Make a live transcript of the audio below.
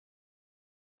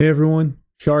Hey everyone,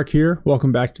 Shark here.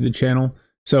 Welcome back to the channel.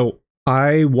 So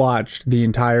I watched the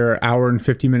entire hour and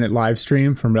 50-minute live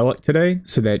stream from Relic today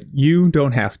so that you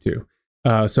don't have to.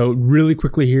 So really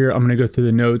quickly here, I'm going to go through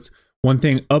the notes. One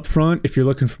thing up front, if you're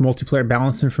looking for multiplayer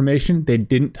balance information, they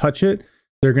didn't touch it.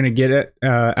 They're going to get it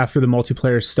after the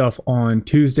multiplayer stuff on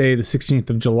Tuesday, the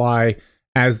 16th of July,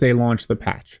 as they launch the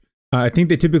patch. I think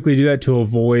they typically do that to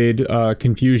avoid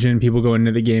confusion, people go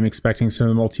into the game expecting some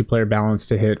of the multiplayer balance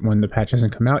to hit when the patch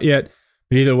hasn't come out yet.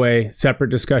 But either way, separate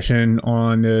discussion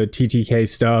on the TTK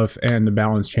stuff and the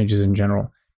balance changes in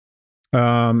general.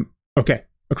 Okay,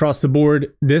 across the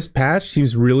board, this patch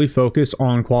seems really focused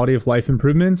on quality of life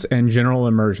improvements and general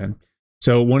immersion.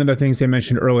 So one of the things they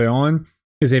mentioned early on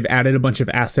is they've added a bunch of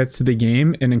assets to the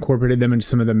game and incorporated them into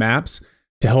some of the maps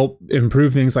to help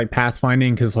improve things like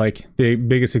pathfinding, because like the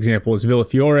biggest example is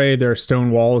Villafiore. There are stone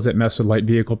walls that mess with light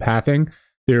vehicle pathing.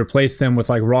 They replace them with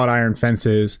like wrought iron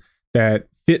fences that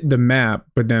fit the map,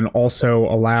 but then also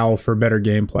allow for better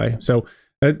gameplay. So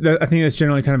I think that's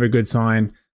generally kind of a good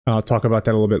sign. I'll talk about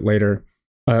that a little bit later.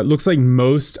 It looks like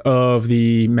most of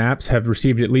the maps have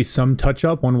received at least some touch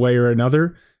up one way or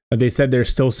another. They said there's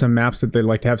still some maps that they'd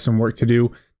like to have some work to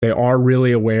do. They are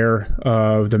really aware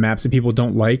of the maps that people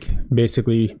don't like,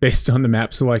 basically based on the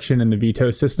map selection and the veto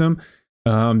system.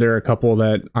 There are a couple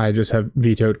that I just have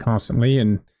vetoed constantly,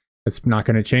 and it's not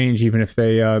going to change even if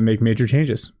they make major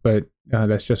changes, but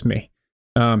that's just me.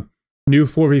 New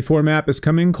 4v4 map is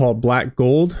coming called Black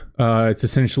Gold. It's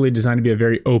essentially designed to be a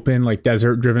very open, like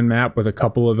desert-driven map with a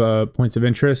couple of points of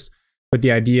interest, but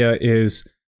the idea is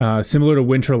similar to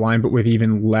Winterline, but with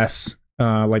even less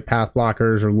like path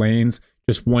blockers or lanes.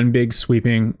 Just one big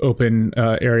sweeping open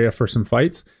area for some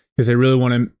fights, because they really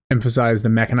want to emphasize the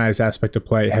mechanized aspect of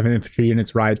play, having infantry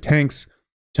units ride tanks,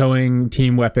 towing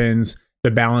team weapons, the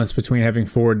balance between having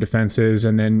forward defenses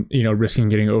and then, you know, risking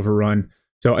getting overrun.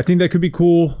 So I think that could be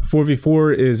cool.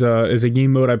 4v4 is a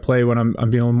game mode I play when I'm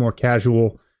being a little more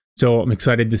casual. So I'm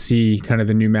excited to see kind of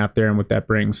the new map there and what that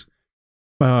brings.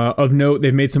 Of note,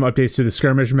 they've made some updates to the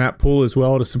skirmish map pool as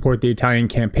well to support the Italian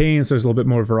campaign, so there's a little bit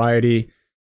more variety.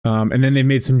 And then they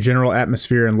made some general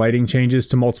atmosphere and lighting changes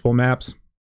to multiple maps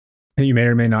that you may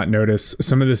or may not notice.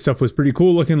 Some of this stuff was pretty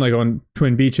cool looking, like on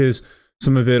Twin Beaches.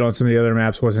 Some of it on some of the other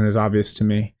maps wasn't as obvious to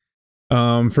me.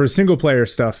 For single player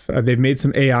stuff, they've made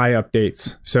some AI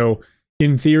updates. So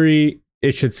in theory,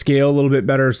 it should scale a little bit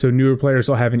better, so newer players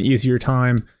will have an easier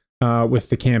time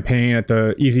with the campaign at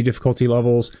the easy difficulty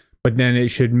levels. But then it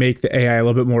should make the AI a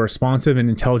little bit more responsive and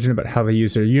intelligent about how they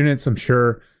use their units. I'm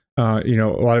sure you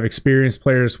know, a lot of experienced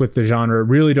players with the genre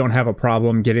really don't have a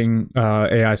problem getting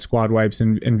AI squad wipes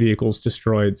and vehicles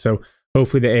destroyed. So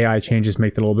hopefully the AI changes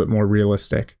make that a little bit more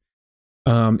realistic.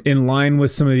 In line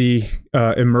with some of the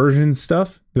immersion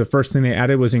stuff, the first thing they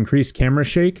added was increased camera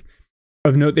shake.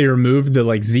 Of note, they removed the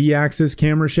like Z-axis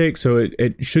camera shake, so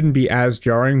it shouldn't be as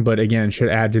jarring, but again, should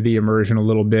add to the immersion a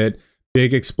little bit.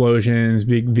 Big explosions,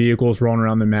 big vehicles rolling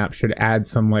around the map should add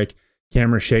some like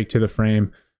camera shake to the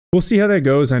frame. We'll see how that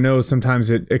goes. I know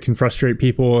sometimes it can frustrate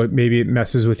people. Maybe it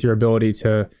messes with your ability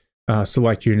to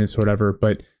select units or whatever,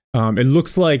 but it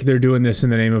looks like they're doing this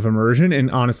in the name of immersion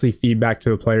and honestly feedback to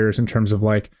the players in terms of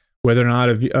like whether or not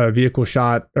a vehicle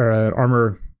shot or an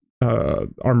armor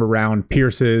round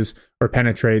pierces or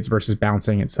penetrates versus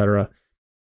bouncing, etc.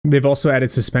 They've also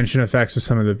added suspension effects to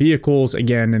some of the vehicles,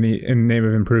 again, in the name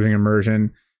of improving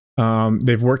immersion.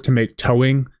 They've worked to make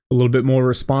towing a little bit more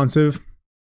responsive.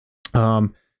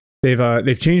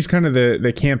 They've changed kind of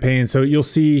the campaign, so you'll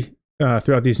see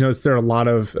throughout these notes there are a lot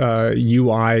of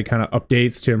UI kind of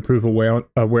updates to improve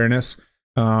awareness,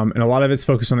 and a lot of it's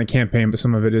focused on the campaign, but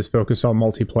some of it is focused on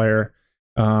multiplayer.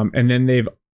 And then they've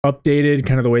updated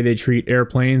kind of the way they treat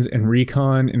airplanes and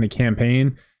recon in the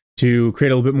campaign to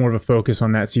create a little bit more of a focus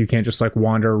on that, so you can't just like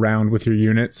wander around with your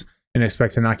units and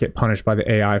expect to not get punished by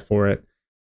the AI for it.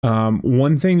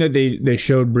 One thing that they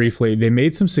showed briefly, they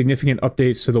made some significant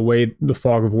updates to the way the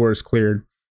fog of war is cleared.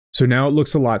 So now it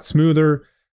looks a lot smoother.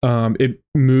 It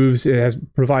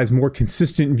provides more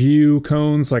consistent view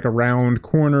cones like around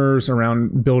corners,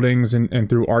 around buildings and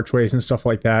through archways and stuff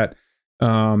like that.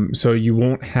 So you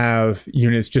won't have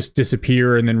units just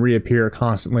disappear and then reappear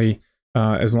constantly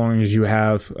as long as you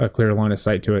have a clear line of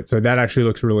sight to it. So that actually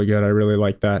looks really good. I really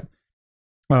like that.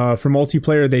 For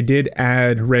multiplayer, they did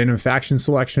add random faction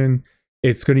selection.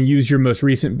 It's going to use your most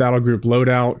recent battle group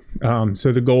loadout.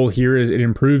 So the goal here is it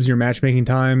improves your matchmaking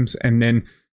times and then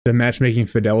the matchmaking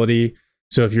fidelity.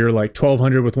 So if you're like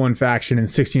 1200 with one faction and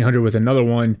 1600 with another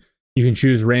one, you can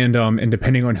choose random, and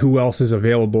depending on who else is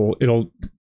available, it'll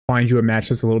find you a match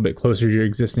that's a little bit closer to your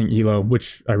existing elo,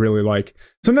 which I really like.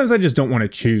 Sometimes I just don't want to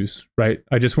choose, right?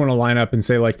 I just want to line up and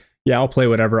say like, yeah, I'll play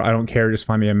whatever. I don't care. Just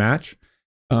find me a match.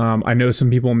 I know some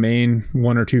people main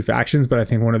 1 or 2 factions, but I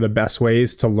think one of the best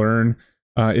ways to learn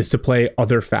is to play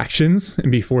other factions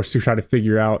and be forced to try to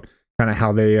figure out kind of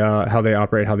how they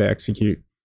operate, how they execute.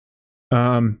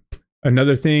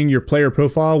 Another thing, your player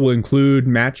profile will include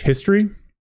match history.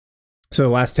 So the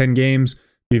last 10 games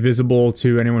be visible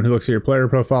to anyone who looks at your player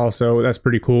profile. So that's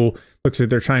pretty cool. Looks like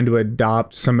they're trying to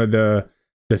adopt some of the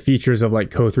features of like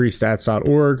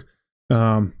CoH3stats.org.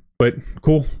 But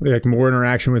cool, like more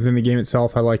interaction within the game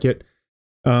itself. I like it.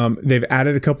 They've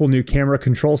added a couple new camera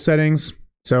control settings.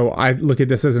 So I look at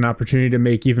this as an opportunity to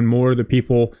make even more of the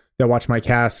people that watch my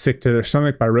cast sick to their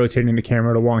stomach by rotating the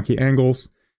camera to wonky angles.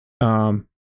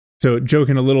 So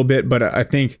joking a little bit, but I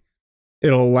think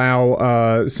it'll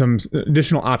allow some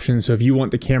additional options. So if you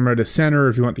want the camera to center,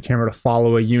 if you want the camera to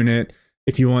follow a unit,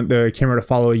 if you want the camera to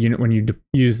follow a unit when you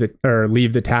use the or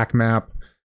leave the TAC map,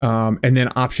 and then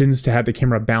options to have the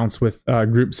camera bounce with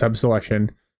group sub-selection,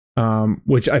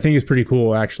 which I think is pretty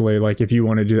cool actually. Like if you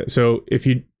want to do that. So if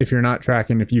you're not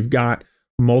tracking, if you've got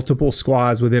multiple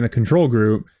squads within a control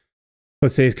group,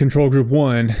 let's say it's control group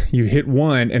 1, you hit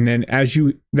 1, and then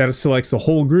that selects the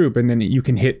whole group, and then you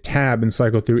can hit tab and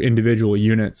cycle through individual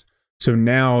units. So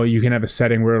now you can have a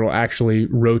setting where it'll actually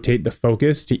rotate the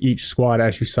focus to each squad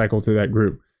as you cycle through that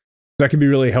group. That could be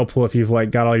really helpful if you've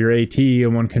like got all your AT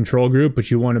in one control group,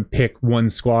 but you want to pick one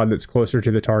squad that's closer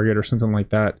to the target or something like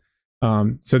that.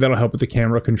 So that'll help with the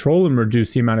camera control and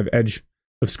reduce the amount of edge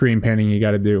of screen panning you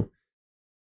got to do.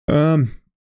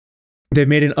 They've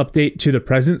made an update to the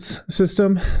presence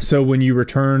system. So when you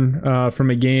return from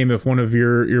a game, if one of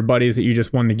your buddies that you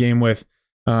just won the game with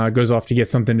goes off to get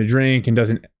something to drink and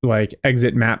doesn't like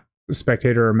exit map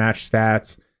spectator or match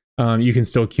stats, you can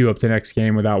still queue up the next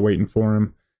game without waiting for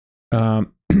him.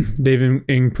 They've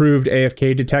improved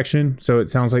AFK detection. So it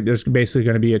sounds like there's basically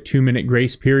going to be a 2-minute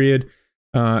grace period.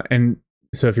 And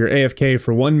so if you're AFK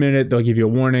for 1 minute, they'll give you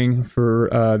a warning. For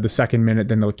the second minute,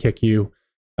 then they'll kick you.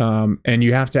 And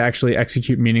you have to actually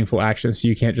execute meaningful actions. So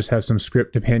you can't just have some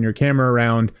script to pan your camera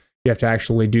around. You have to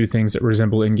actually do things that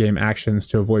resemble in-game actions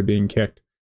to avoid being kicked.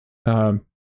 Some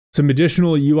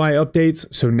additional UI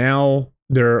updates. So now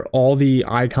there are all the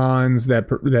icons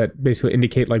that basically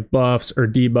indicate like buffs or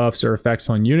debuffs or effects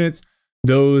on units.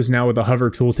 Those now with the hover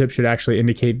tooltip should actually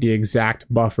indicate the exact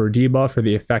buff or debuff or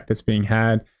the effect that's being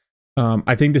had.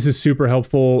 I think this is super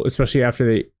helpful, especially after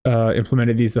they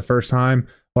implemented these the first time.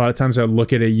 A lot of times I'd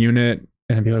look at a unit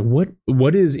and I'd be like,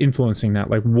 what is influencing that?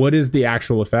 Like, what is the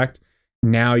actual effect?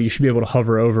 Now you should be able to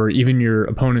hover over even your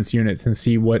opponent's units and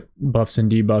see what buffs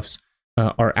and debuffs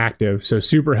are active. So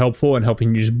super helpful in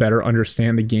helping you just better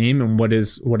understand the game and what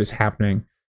is happening.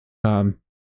 I'm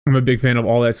a big fan of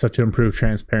all that stuff to improve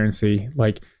transparency.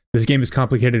 Like, this game is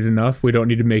complicated enough. We don't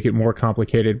need to make it more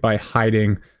complicated by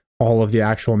hiding all of the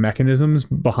actual mechanisms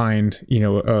behind,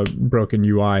 a broken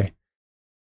UI.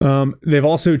 They've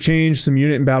also changed some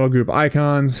unit and battle group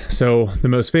icons. So the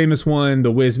most famous one,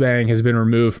 the whiz bang, has been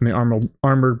removed from the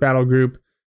armored battle group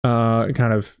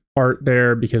kind of art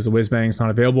there because the whiz bang is not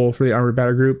available for the armored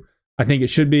battle group. I think it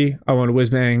should be. I want a whiz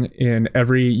bang in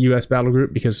every US battle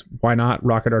group because why not?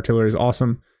 Rocket artillery is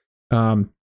awesome.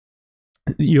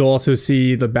 You'll also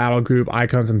see the battle group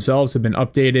icons themselves have been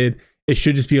updated. It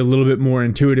should just be a little bit more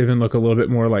intuitive and look a little bit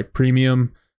more like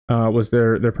premium. Was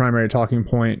their primary talking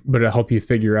point, but it'll help you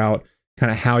figure out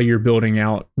kind of how you're building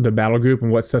out the battle group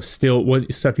and what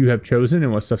stuff you have chosen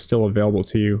and what stuff's still available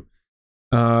to you.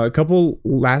 A couple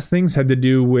last things had to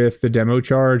do with the demo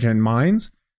charge and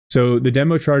mines. So the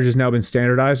demo charge has now been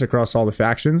standardized across all the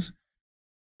factions.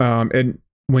 And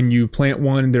when you plant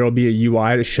one, there'll be a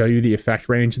UI to show you the effect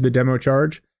range of the demo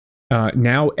charge.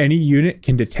 Now any unit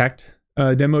can detect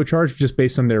a demo charge just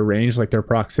based on their range, like their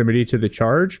proximity to the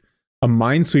charge. A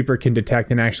minesweeper can detect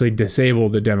and actually disable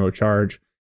the demo charge.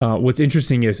 What's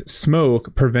interesting is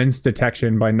smoke prevents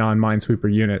detection by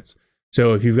non-minesweeper units.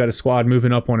 So if you've got a squad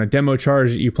moving up on a demo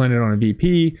charge, you plant it on a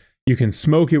VP, you can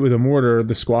smoke it with a mortar,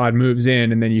 the squad moves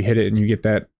in, and then you hit it and you get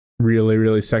that really,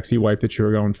 really sexy wipe that you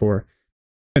were going for.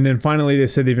 And then finally, they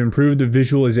said they've improved the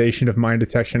visualization of mine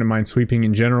detection and mine sweeping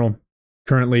in general.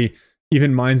 Currently,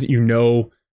 even mines that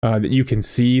that you can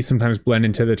see sometimes blend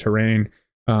into the terrain.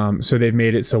 So they've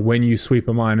made it so when you sweep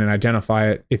a mine and identify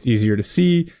it, it's easier to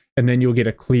see, and then you'll get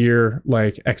a clear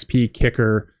like XP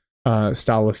kicker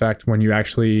style effect when you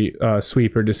actually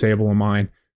sweep or disable a mine,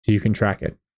 so you can track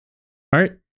it. All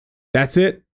right, that's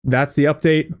it. That's the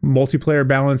update. Multiplayer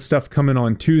balance stuff coming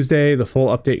on Tuesday. The full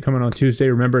update coming on Tuesday.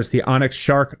 Remember, it's the ONYX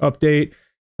SHARK update.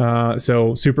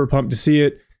 So super pumped to see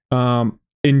it.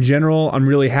 In general, I'm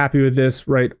really happy with this,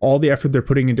 right? All the effort they're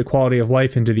putting into quality of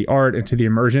life, into the art, into the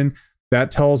immersion,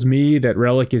 that tells me that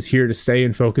Relic is here to stay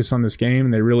and focus on this game,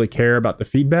 and they really care about the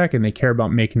feedback, and they care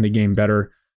about making the game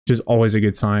better, which is always a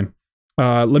good sign.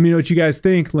 Let me know what you guys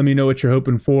think. Let me know what you're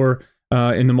hoping for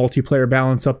in the multiplayer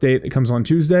balance update that comes on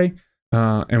Tuesday.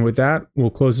 And with that, we'll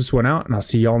close this one out, and I'll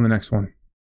see y'all in the next one.